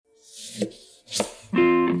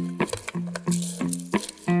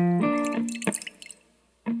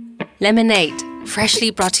Lemonade, freshly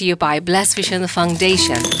brought to you by Blessed Vision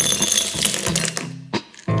Foundation.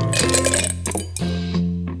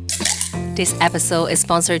 This episode is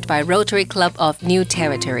sponsored by Rotary Club of New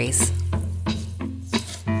Territories.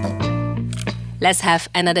 Let's have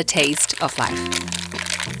another taste of life.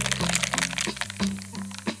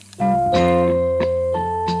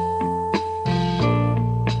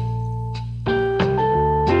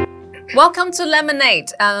 Welcome to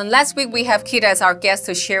Lemonade. Last week we have Kit as our guest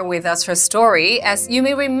to share with us her story. As you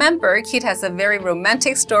may remember, Kit has a very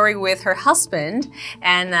romantic story with her husband.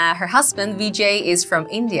 And her husband, Vijay, is from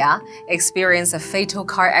India, experienced a fatal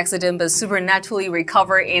car accident but supernaturally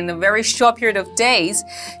recovered in a very short period of days.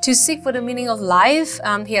 To seek for the meaning of life,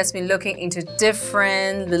 he has been looking into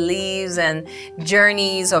different beliefs and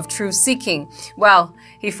journeys of truth seeking. Well,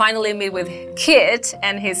 he finally met with Kit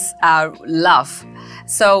and his love.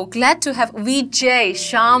 So glad to have Vijay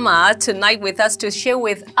Sharma tonight with us to share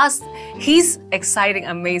with us his exciting,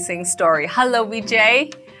 amazing story. Hello,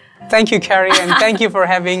 Vijay. Thank you, Carrie, and thank you for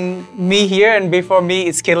having me here. And before me,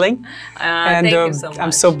 it's Killing. Thank you so much.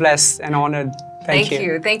 I'm so blessed and honored. Thank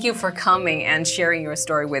you. Thank you for coming and sharing your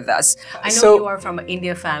story with us. I know you are from an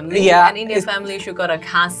Indian family. Yeah, and Indian family should got a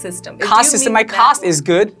caste system. Caste system. My caste is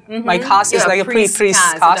good. Mm-hmm. My caste is like a priest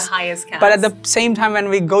caste. The highest caste. But at the same time, when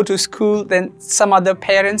we go to school, then some other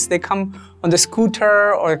parents, they come on the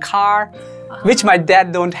scooter or a car, which my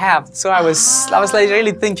dad don't have. So I was like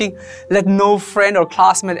really thinking, let no friend or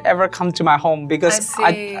classmate ever come to my home because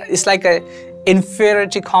it's like a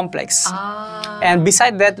inferiority complex. And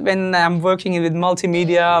beside that, when I'm working with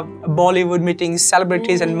multimedia, Bollywood meetings,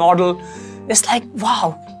 celebrities and model, it's like,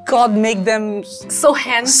 wow, God make them so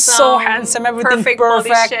handsome, everything perfect. Body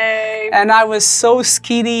shape. And I was so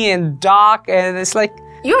skinny and dark, and it's like,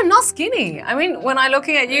 you're not skinny. I mean, when I'm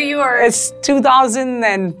looking at you, you are... It's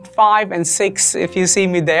 2005 and 6, if you see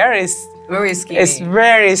me there, it's very skinny. It's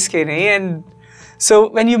very skinny. And so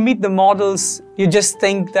when you meet the models, you just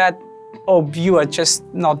think that, oh, you are just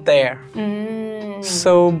not there.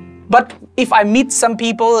 So, but if I meet some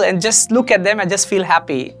people and just look at them, I just feel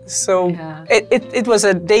happy. So it was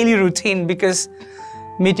a daily routine because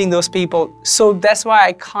meeting those people. So that's why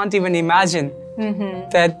I can't even imagine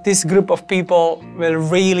that this group of people will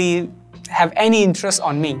really have any interest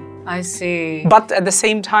on me. I see. But at the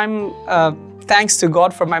same time, thanks to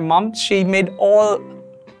God for my mom, she made all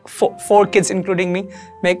four kids, including me,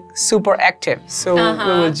 make super active. So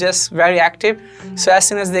we were just very active. So as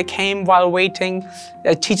soon as they came while waiting,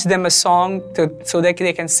 I teach them a song so they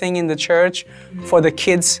can sing in the church for the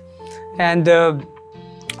kids. And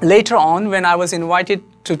later on, when I was invited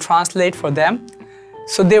to translate for them,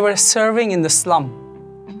 so they were serving in the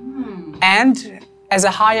slum. And as a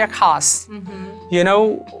higher caste, you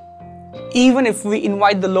know, even if we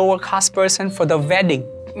invite the lower caste person for the wedding,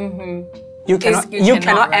 you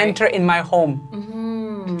cannot enter in my home.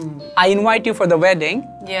 I invite you for the wedding.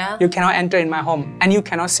 You cannot enter in my home, and you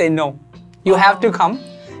cannot say no. You have to come.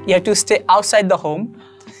 You have to stay outside the home.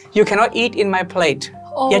 You cannot eat in my plate.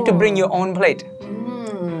 You have to bring your own plate.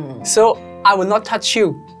 So I will not touch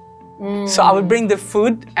you. So I will bring the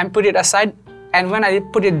food and put it aside, and when I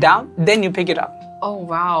put it down, then you pick it up. Oh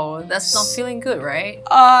wow, that's not feeling good, right?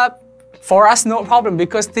 For us, no problem,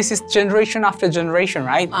 because this is generation after generation,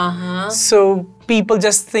 right? So people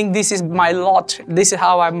just think this is my lot. This is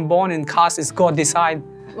how I'm born in caste. It's God decide.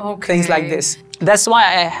 Things like this. That's why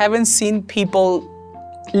I haven't seen people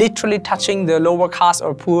literally touching the lower caste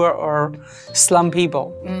or poor or slum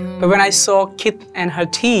people. But when I saw Kit and her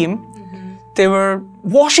team, they were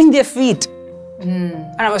washing their feet.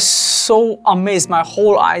 And I was so amazed. My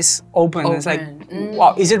whole eyes opened. It's like,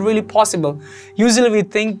 wow, is it really possible? Usually we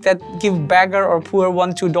think that give beggar or poor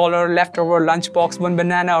 $1, $2 leftover lunchbox, one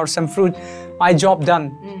banana or some fruit, my job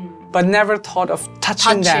done. But never thought of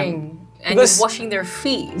touching them. And you're washing their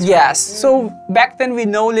feet. Yes. So back then we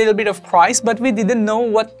know a little bit of Christ, but we didn't know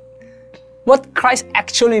what Christ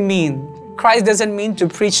actually means. Christ doesn't mean to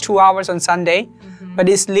preach 2 hours on Sunday, but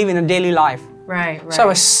it's live in a daily life. Right. So I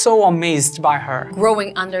was so amazed by her.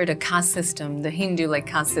 Growing under the caste system, the Hindu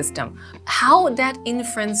caste system, how that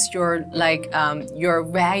influenced your your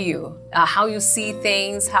value, how you see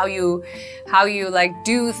things, how you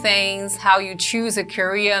do things, how you choose a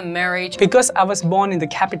career, marriage. Because I was born in the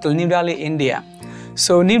capital, New Delhi, India.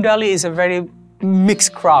 So New Delhi is a very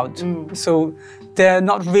mixed crowd. So they're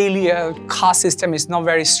not really a caste system is not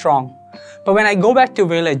very strong. But when I go back to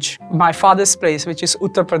village, my father's place, which is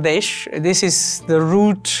Uttar Pradesh, this is the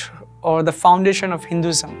root or the foundation of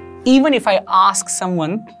Hinduism. Even if I ask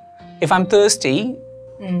someone, if I'm thirsty,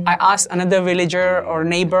 I ask another villager or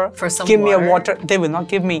neighbor, for some give me a water. water, they will not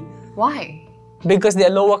give me. Why? because they're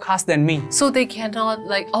lower caste than me. So they cannot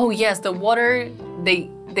like, oh yes, the water, they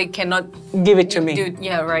cannot Give it to me.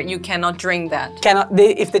 yeah, right. You cannot drink that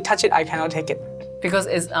If they touch it, I cannot take it. because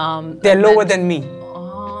it's They're lower than me.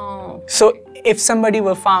 Oh, So if somebody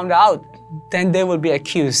were found out, then they will be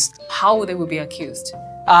accused. how they will be accused?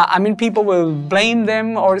 I mean, people will blame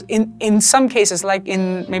them, or in some cases, like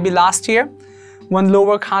in maybe last year, one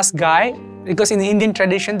lower caste guy, because in the Indian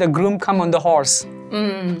tradition, the groom come on the horse.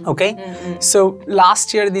 Okay? So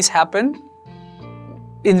last year this happened,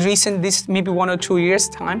 in this maybe 1 or 2 years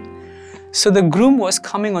time. So the groom was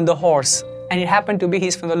coming on the horse, and it happened to be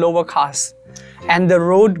he's from the lower caste. And the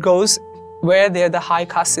road goes where the high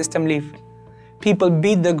caste system live. People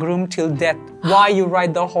beat the groom till death. Why you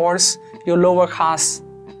ride the horse, your lower caste,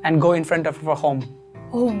 and go in front of her home?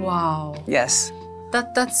 Oh wow. Yes.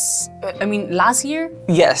 That's I mean last year.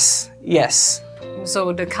 Yes. Yes.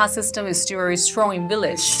 So the caste system is still very strong in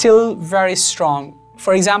village. Still very strong.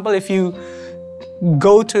 For example, if you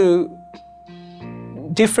go to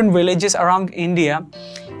different villages around India,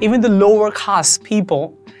 even the lower caste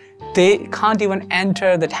people, they can't even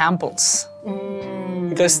enter the temples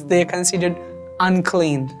because they're considered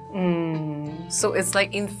unclean. So it's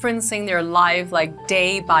like influencing their life like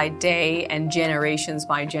day by day and generations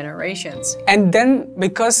by generations. And then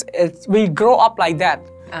because we grow up like that,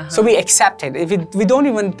 so we accept it. If we don't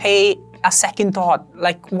even pay a second thought,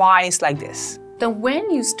 like why it's like this. Then when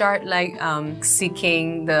you start like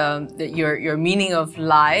seeking your meaning of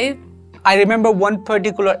life, I remember one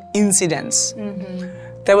particular incident.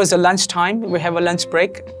 There was a lunchtime, we have a lunch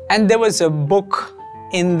break, and there was a book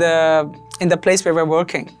in the place where we're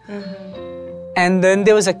working. And then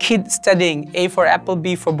there was a kid studying A for apple,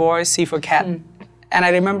 B for boy, C for cat. And I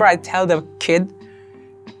remember I tell the kid,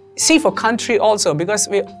 C for country also, because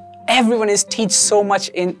everyone is teach so much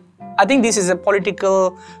in, I think this is a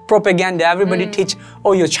political propaganda. Everybody teach,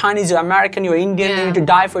 oh, you're Chinese, you're American, you're Indian, you need to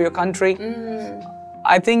die for your country.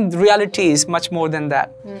 I think the reality is much more than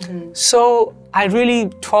that. So I really,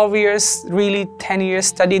 12 years, really 10 years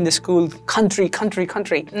study in the school, country.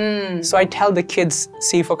 So I tell the kids,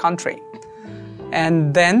 C for country.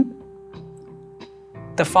 And then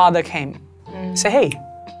the father came. Say, hey,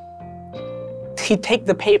 he take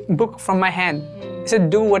the book from my hand. He said,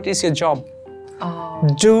 do what is your job.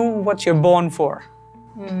 Do what you're born for.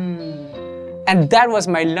 And that was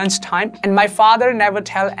my lunchtime. And my father never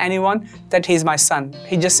tell anyone that he's my son.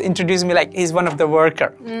 He just introduced me like he's one of the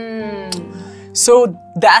worker. So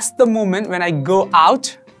that's the moment when I go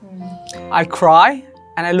out, I cry,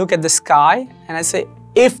 and I look at the sky, and I say,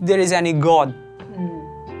 if there is any God,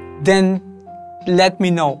 then let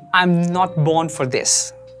me know. I'm not born for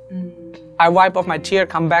this. I wipe off my tear,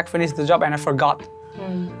 come back, finish the job, and I forgot.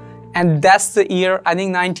 And that's the year, I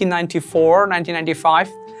think 1994, 1995,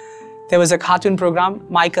 there was a cartoon program,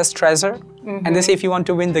 Micah's Treasure. And they say, if you want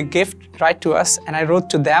to win the gift, write to us. And I wrote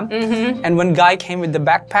to them. And one guy came with the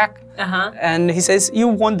backpack. And he says, you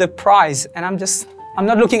won the prize. And I'm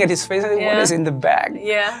not looking at his face. What is in the bag?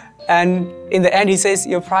 And in the end, he says,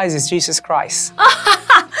 your prize is Jesus Christ.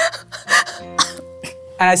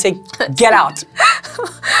 And I say, get out.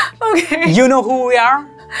 Okay. You know who we are?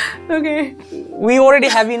 Okay. We already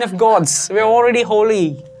have enough gods. We're already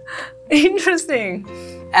holy. Interesting.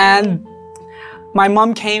 And my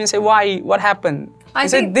mom came and said, why? What happened? I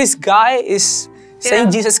said, this guy is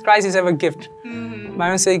saying Jesus Christ is our gift. My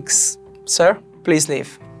mom says, sir, please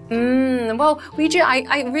leave. Well, Vijay,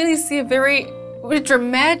 I really see very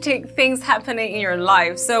dramatic things happening in your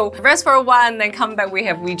life. So rest for a while and then come back. We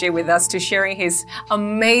have Vijay with us to sharing his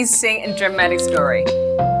amazing and dramatic story.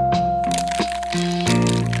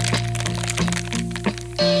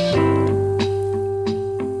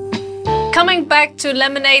 Coming back to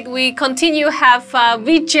Lemonade, we continue have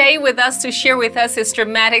Vijay with us to share with us his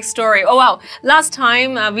dramatic story. Oh wow, last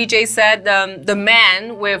time Vijay said the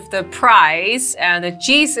man with the prize and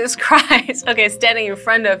Jesus Christ, okay, standing in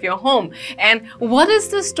front of your home. And what is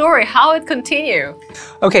the story? How it continue?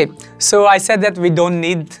 Okay, so I said that we don't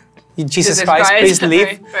need Jesus Christ, please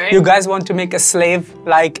leave. Right. You guys want to make a slave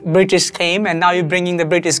like British came and now you're bringing the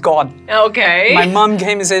British God. Okay. My mom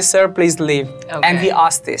came and said, sir, please leave. Okay. And he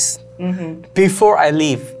asked this. Before I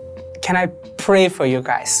leave, can I pray for you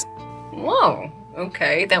guys? Whoa,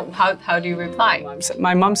 okay. Then how do you reply?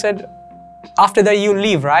 My mom said, after that you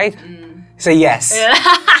leave, right? I said, yes.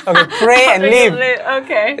 Okay, pray and leave.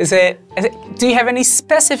 Okay. I said, do you have any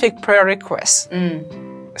specific prayer requests? I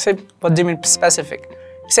said, what do you mean specific?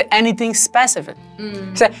 He Say anything specific.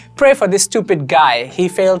 Say, pray for this stupid guy. He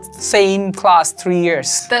failed same class 3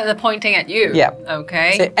 years. The pointing at you. Yeah.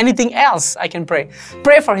 Okay. Say anything else I can pray.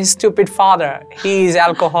 Pray for his stupid father. He is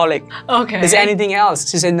alcoholic. Okay. Is there anything else?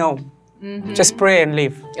 She said no. Just pray and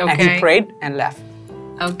leave. And he Okay. prayed and left.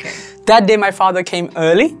 Okay. That day my father came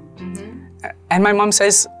early. And my mom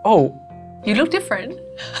says, oh, You look different.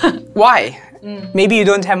 why? Maybe you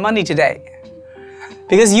don't have money today.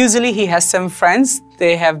 Because usually he has some friends,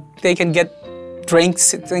 they can get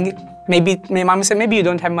drinks. Maybe my mom said, maybe you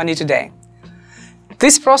don't have money today.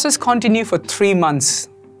 This process continued for 3 months.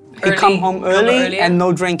 He come home early and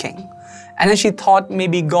no drinking. And then she thought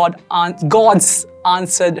maybe God's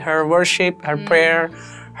answered her worship, her prayer,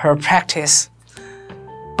 her practice.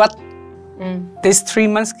 But these 3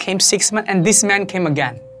 months came 6 months, and this man came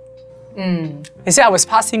again. He said, I was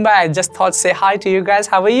passing by, I just thought, say hi to you guys,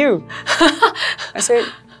 how are you? I said,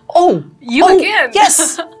 You again?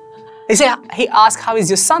 Yes. He asked, how is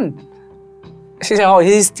your son? She said, oh,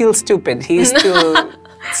 he's still stupid. He's still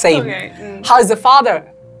same. Okay. How is the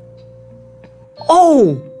father?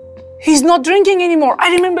 Oh, he's not drinking anymore.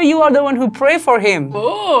 I remember you are the one who prayed for him.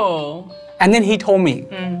 Oh. And then he told me,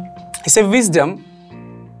 he said, wisdom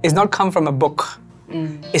is not come from a book.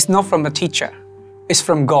 It's not from a teacher. It's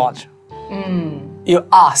from God. You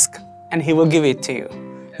ask and he will give it to you.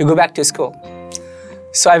 You go back to school.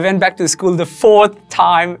 So I went back to school the 4th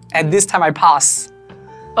time, and this time I passed.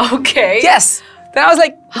 Okay. Yes. Then I was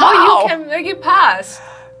like, How wow. you can make it pass?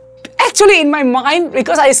 Actually, in my mind,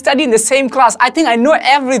 because I study in the same class, I think I know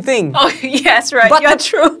everything. Oh, yes, right. But You're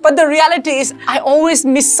true. But the reality is, I always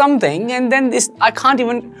miss something, and then I can't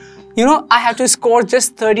even, I have to score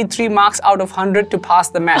just 33 marks out of 100 to pass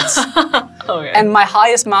the maths. Okay. And my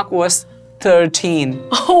highest mark was 13.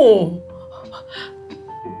 Oh.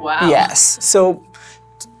 Wow. Yes. So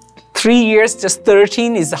 3 years, just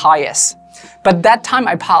 13 is the highest. But that time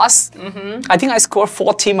I passed. I think I scored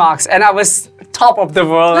 40 marks, and I was top of the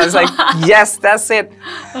world. I was like, yes, that's it.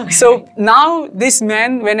 Okay. So now this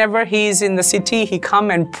man, whenever he's in the city, he come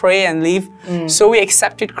and pray and leave. So we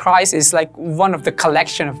accepted Christ is like one of the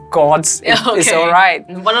collection of gods. It's all right.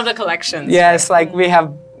 One of the collections. Yes, like we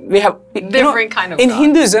have different kind of in gods.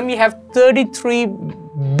 Hinduism, you have 33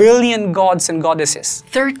 billion gods and goddesses.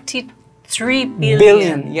 33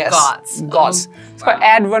 billion yes, gods. Gods. Oh, So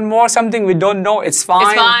add one more, something we don't know, it's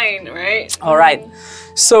fine. It's fine, right? All right.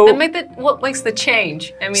 So what makes the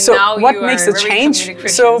change? I mean, so now what you makes are the very change? committed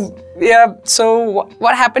Christians. So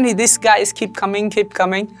what happened is these guys keep coming,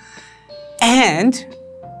 and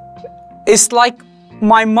it's like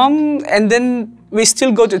my mom, and then we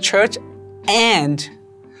still go to church, and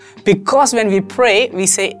because when we pray, we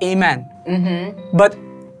say amen. But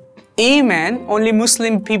amen, only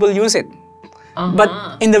Muslim people use it.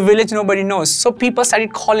 But in the village, nobody knows. So people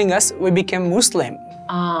started calling us, we became Muslim.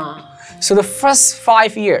 So the first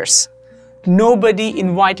 5 years, nobody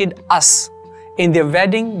invited us in their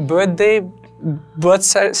wedding, birthday, birth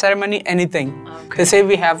ceremony, anything. Okay. They say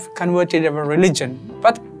we have converted our religion.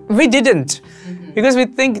 But we didn't. Because we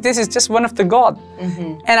think this is just one of the God.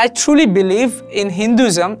 And I truly believe in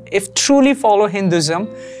Hinduism, if truly follow Hinduism,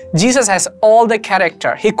 Jesus has all the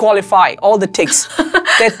character. He qualified all the ticks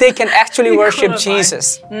that they can actually worship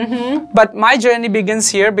Jesus. But my journey begins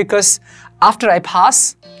here because after I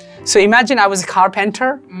pass, so imagine I was a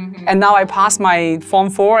carpenter and now I passed my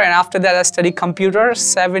Form 4, and after that I studied computer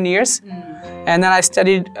 7 years. And then I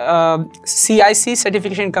studied CIC,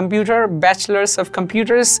 Certification in Computer, Bachelor's of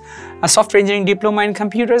Computers, a Software Engineering Diploma in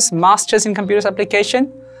Computers, Master's in Computers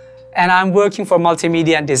Application, and I'm working for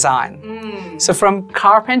multimedia and design. So from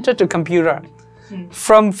carpenter to computer,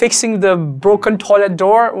 from fixing the broken toilet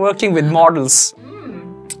door, working with models.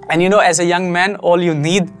 And as a young man, all you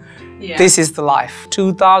need, this is the life.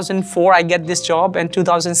 2004, I get this job, and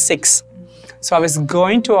 2006. So I was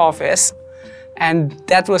going to office, and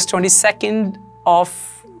that was 22nd of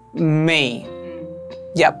May.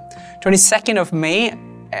 Yep, 22nd of May.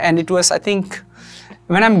 And it was, I think,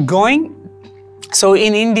 when I'm going, so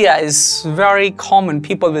in India is very common.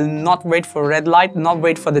 People will not wait for red light, not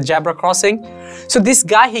wait for the zebra crossing. So this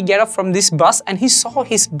guy, he get up from this bus and he saw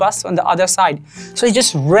his bus on the other side. So he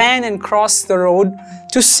just ran and crossed the road.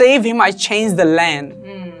 To save him, I changed the lane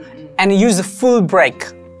and used the full brake.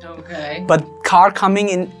 Okay. But car coming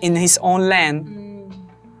in his own lane.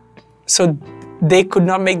 So they could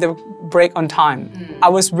not make the brake on time. I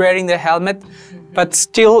was wearing the helmet, but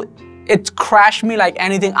still it crashed me like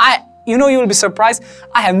anything. You will be surprised.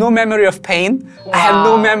 I have no memory of pain. Wow. I have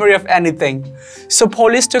no memory of anything. So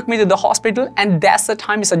police took me to the hospital, and that's the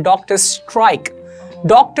time it's a doctor's strike.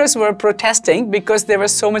 Doctors were protesting because there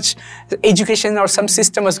was so much education or some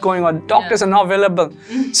system was going on. Doctors are not available.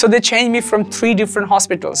 So they changed me from 3 different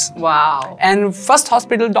hospitals. Wow. And first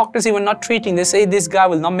hospital, doctors even not treating. They say, this guy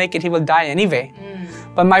will not make it, he will die anyway.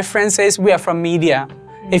 But my friend says, we are from media.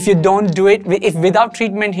 If you don't do it, if without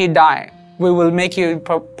treatment he die, we will make you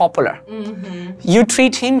popular. You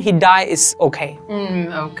treat him, he die, it's okay.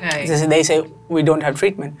 Okay. They say, we don't have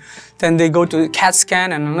treatment. Then they go to CAT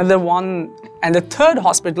scan and another one. And the third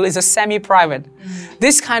hospital is a semi-private.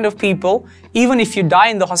 This kind of people, even if you die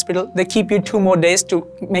in the hospital, they keep you 2 more days to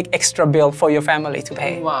make extra bill for your family to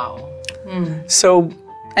pay. Wow. So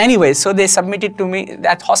anyway, so they submitted to me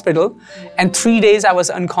that hospital, and 3 days I was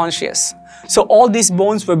unconscious. So all these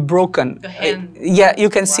bones were broken. The hand. Yeah, you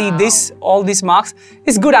can see this, all these marks.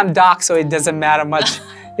 It's good I'm dark, so it doesn't matter much.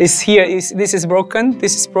 It's here, this is broken,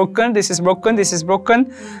 this is broken, this is broken, this is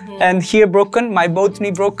broken, and here broken, my both knee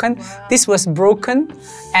broken. This was broken,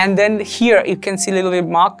 and then here you can see a little bit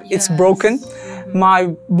mark, it's broken.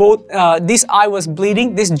 My both, this eye was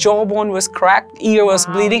bleeding, this jawbone was cracked, ear was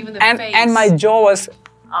bleeding, and my jaw was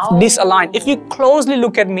disaligned. If you closely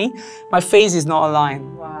look at me, my face is not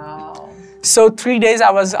aligned. Wow. So 3 days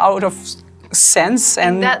I was out of sense.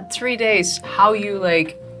 And that 3 days, how you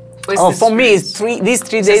like... for me, it's these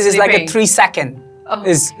 3 days is like a 3 second. Oh.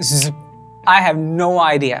 I have no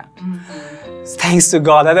idea. Thanks to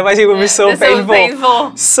God, otherwise it would be so painful. So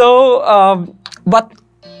painful. So, but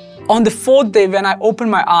on the 4th day when I opened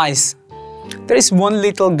my eyes, there is one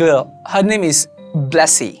little girl. Her name is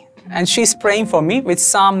Blessy, and she's praying for me with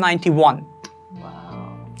Psalm 91.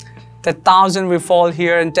 Wow. That 1,000 will fall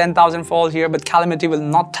here and 10,000 fall here, but calamity will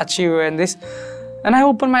not touch you and this. And I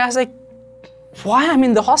opened my eyes like, why I'm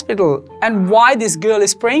in the hospital and why this girl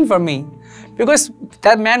is praying for me? Because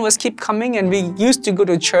that man was keep coming and we used to go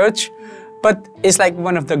to church, but it's like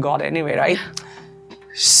one of the God anyway, right?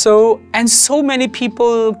 So, and so many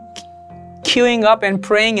people queuing up and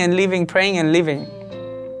praying and leaving, praying and leaving.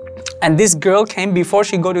 And this girl came before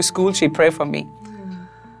she go to school, she prayed for me.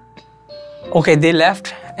 Okay, they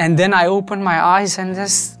left. And then I opened my eyes and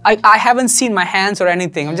just, I haven't seen my hands or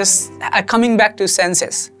anything. I'm just coming back to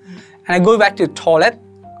senses. And I go back to the toilet,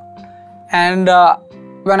 and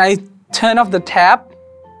when I turn off the tap,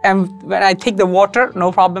 and when I take the water,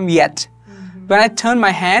 no problem yet. When I turn my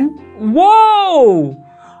hand, whoa!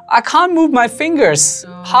 I can't move my fingers.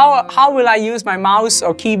 How will I use my mouse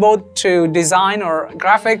or keyboard to design or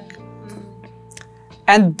graphic?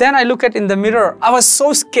 And then I look at in the mirror. I was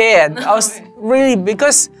so scared. I was really,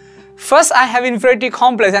 because first I have inferiority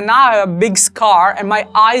complex, and now I have a big scar, and my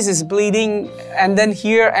eyes is bleeding, and then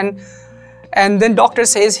here, and then doctor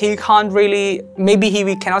says he can't really, maybe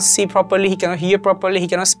we cannot see properly, he cannot hear properly, he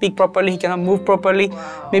cannot speak properly, he cannot move properly.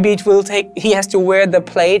 Wow. Maybe it will take, he has to wear the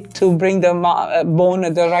plate to bring the bone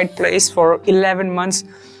at the right place for 11 months.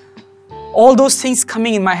 All those things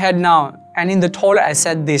coming in my head now. And in the toilet I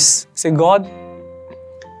said this, I said, God,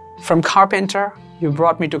 from carpenter, you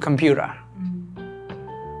brought me to computer.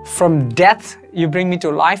 From death, you bring me to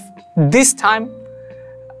life. This time,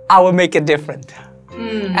 I will make it different.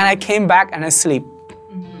 And I came back and I sleep.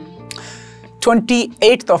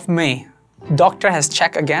 28th of May, doctor has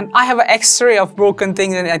checked again. I have an X-ray of broken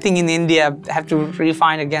things, and I think in India, I have to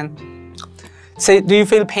refine again. Say, do you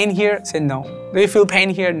feel pain here? Say, no. Do you feel pain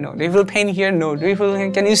here? No. Do you feel pain here? No. Do you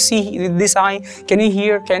feel, can you see this eye? Can you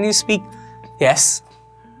hear? Can you speak? Yes.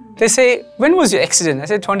 They say, when was your accident? I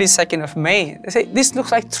said, 22nd of May. They say, this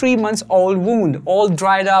looks like 3 months old wound, all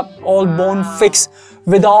dried up, all bone fixed,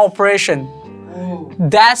 without operation. Ooh.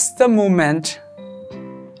 That's the moment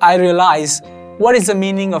I realize what is the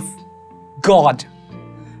meaning of God.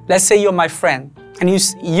 Let's say you're my friend, and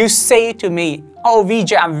you say to me, oh,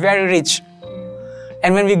 Vijay, I'm very rich.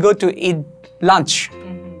 And when we go to eat lunch,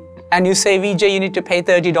 and you say, Vijay, you need to pay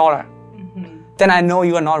 $30, then I know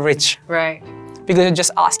you are not rich. Right. Because you're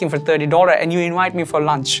just asking for $30 and you invite me for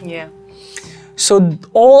lunch. Yeah. So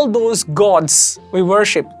all those gods we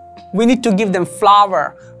worship, we need to give them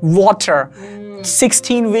flour, water,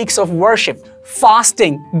 16 weeks of worship,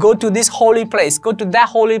 fasting, go to this holy place, go to that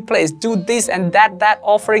holy place, do this and that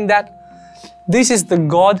offering that. This is the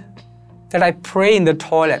God that I pray in the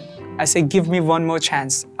toilet. I say, give me one more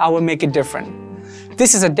chance. I will make it different.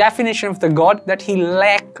 This is a definition of the God that He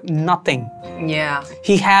lacks nothing. Yeah.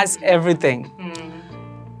 He has everything.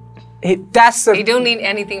 He don't need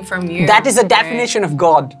anything from you. That is a definition of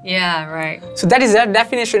God. Yeah, right. So that is a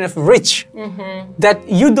definition of rich. That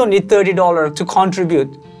you don't need $30 to contribute.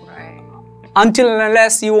 Right. Until and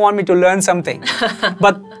unless you want me to learn something.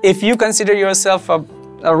 But if you consider yourself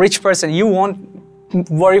a rich person, you won't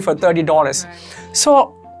worry for $30. Right.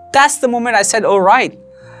 So that's the moment I said, all right,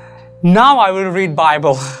 Now I will read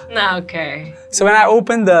Bible. Okay. So when I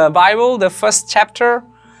opened the Bible, the first chapter,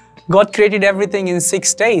 God created everything in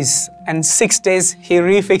 6 days. And 6 days, He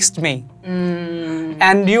refixed me.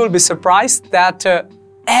 And you will be surprised that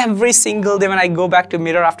every single day when I go back to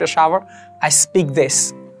mirror after shower, I speak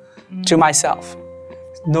this to myself.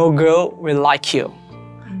 No girl will like you.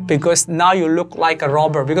 Because now you look like a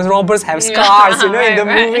robber. Because robbers have scars, in the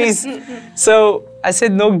movies. So I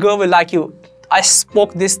said, no girl will like you. I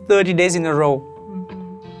spoke this 30 days in a row.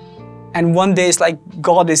 And one day it's like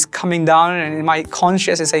God is coming down and in my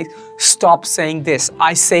conscience I say, stop saying this.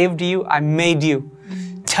 I saved you, I made you.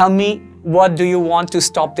 Tell me, what do you want to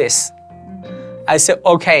stop this? I said,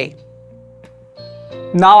 okay.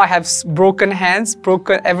 Now I have broken hands,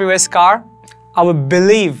 broken everywhere scar. I will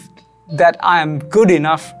believe that I am good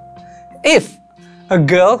enough if a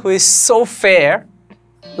girl who is so fair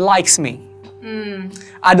likes me.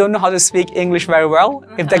 I don't know how to speak English very well.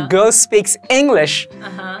 If the girl speaks English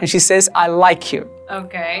and she says, I like you.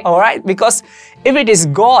 Okay. All right? Because if it is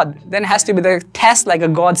God, then it has to be the test like a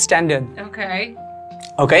God standard. Okay.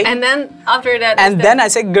 Okay? And then after that... And then I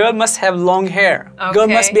say, girl must have long hair. Girl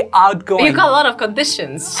must be outgoing. You got a lot of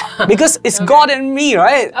conditions. Because it's God and me,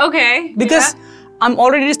 right? Okay. Because I'm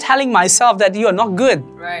already just telling myself that you are not good.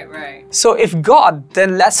 Right. So if God,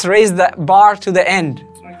 then let's raise the bar to the end.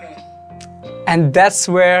 And that's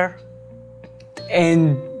where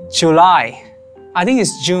in July, I think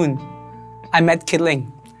it's June, I met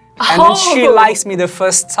Kitling. And then she likes me the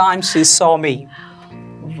first time she saw me.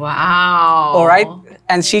 Wow. All right?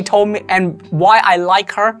 And she told me, and why I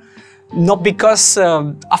like her, not because,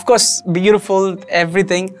 of course, beautiful,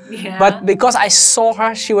 everything, but because I saw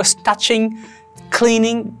her, she was touching,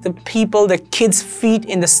 cleaning the people, the kids' feet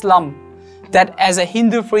in the slum. That as a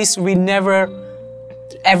Hindu priest, we never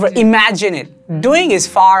ever imagine it. Doing is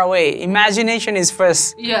far away. Imagination is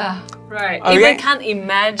first. Yeah, right. Okay? Even can't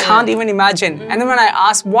imagine. Can't even imagine. And then when I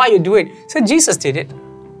asked why you do it, she said Jesus did it.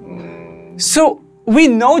 So we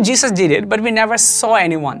know Jesus did it, but we never saw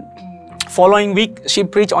anyone. Following week, she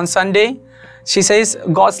preached on Sunday. She says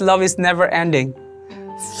God's love is never ending.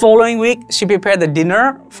 Following week, she prepared the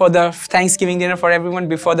dinner for the Thanksgiving dinner for everyone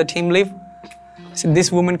before the team leave. So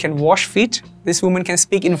this woman can wash feet. This woman can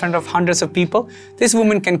speak in front of hundreds of people. This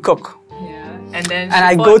woman can cook. And then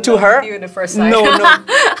I go to her. You in the first sight. No.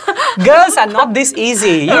 Girls are not this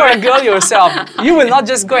easy. You are a girl yourself. You will not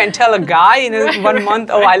just go and tell a guy in 1 month,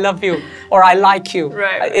 oh, I love you, or I like you.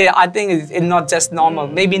 Right. I think it's not just normal,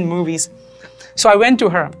 maybe in movies. So I went to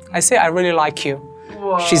her. I said, I really like you.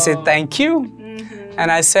 Whoa. She said, thank you.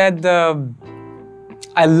 And I said,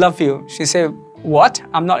 I love you. She said, what?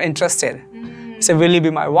 I'm not interested. I said, will you be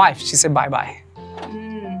my wife? She said, bye-bye.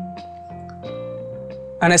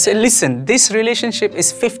 And I said, listen, this relationship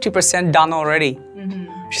is 50% done already.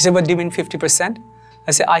 She said, what do you mean 50%?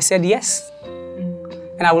 I said yes.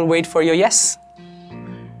 And I will wait for your yes.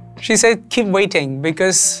 She said, keep waiting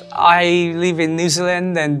because I live in New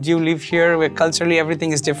Zealand and you live here where culturally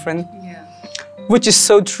everything is different. Which is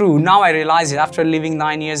so true. Now I realize it after living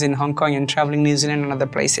 9 years in Hong Kong and traveling New Zealand and other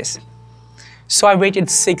places. So I waited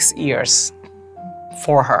 6 years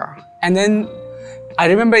for her. And then I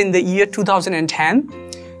remember in the year 2010,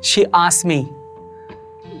 she asked me,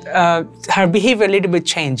 her behavior a little bit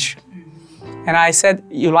changed. And I said,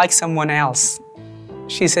 you like someone else.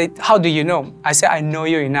 She said, how do you know? I said, I know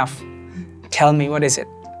you enough. Tell me, what is it?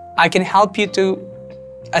 I can help you to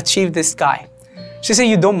achieve this guy. She said,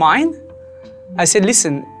 you don't mind? I said,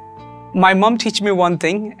 listen, my mom teach me one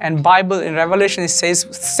thing and Bible in Revelation it says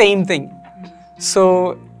same thing.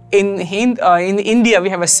 So in India we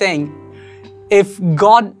have a saying, if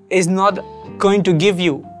God is not going to give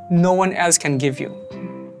you, no one else can give you.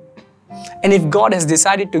 And if God has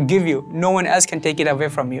decided to give you, no one else can take it away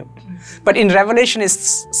from you. But in Revelation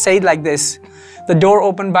it's said like this, the door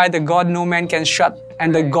opened by the God no man can shut,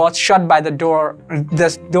 and the door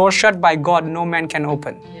shut by God no man can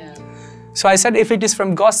open. So I said, if it is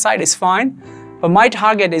from God's side, it's fine. But my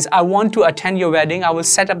target is, I want to attend your wedding. I will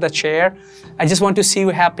set up the chair. I just want to see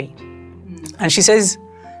you happy. And she says,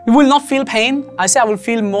 you will not feel pain. I say, I will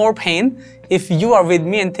feel more pain if you are with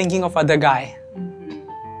me and thinking of other guy.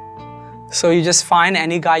 So you just find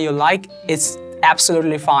any guy you like, it's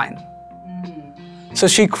absolutely fine. So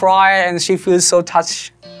she cried and she feels so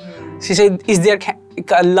touched. She said, is there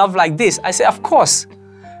a love like this? I said, of course.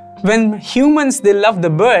 When humans, they love the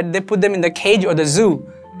bird, they put them in the cage or the zoo.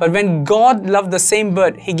 But when God loved the same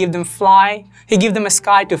bird, He gave them a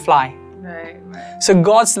sky to fly. Right. So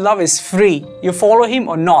God's love is free. You follow Him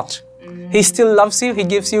or not. He still loves you. He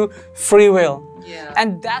gives you free will. Yeah.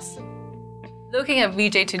 And that's Looking at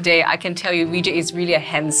Vijay today, I can tell you Vijay is really a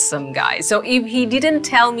handsome guy. So if he didn't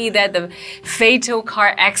tell me that the fatal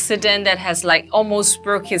car accident that has like almost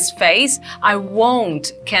broke his face, I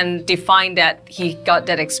can define that he got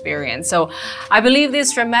that experience. So I believe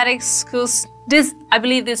this dramatic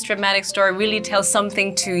story really tells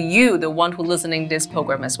something to you, the one who listening this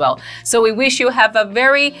program as well. So we wish you have a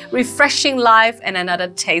very refreshing life and another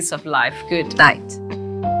taste of life. Good night.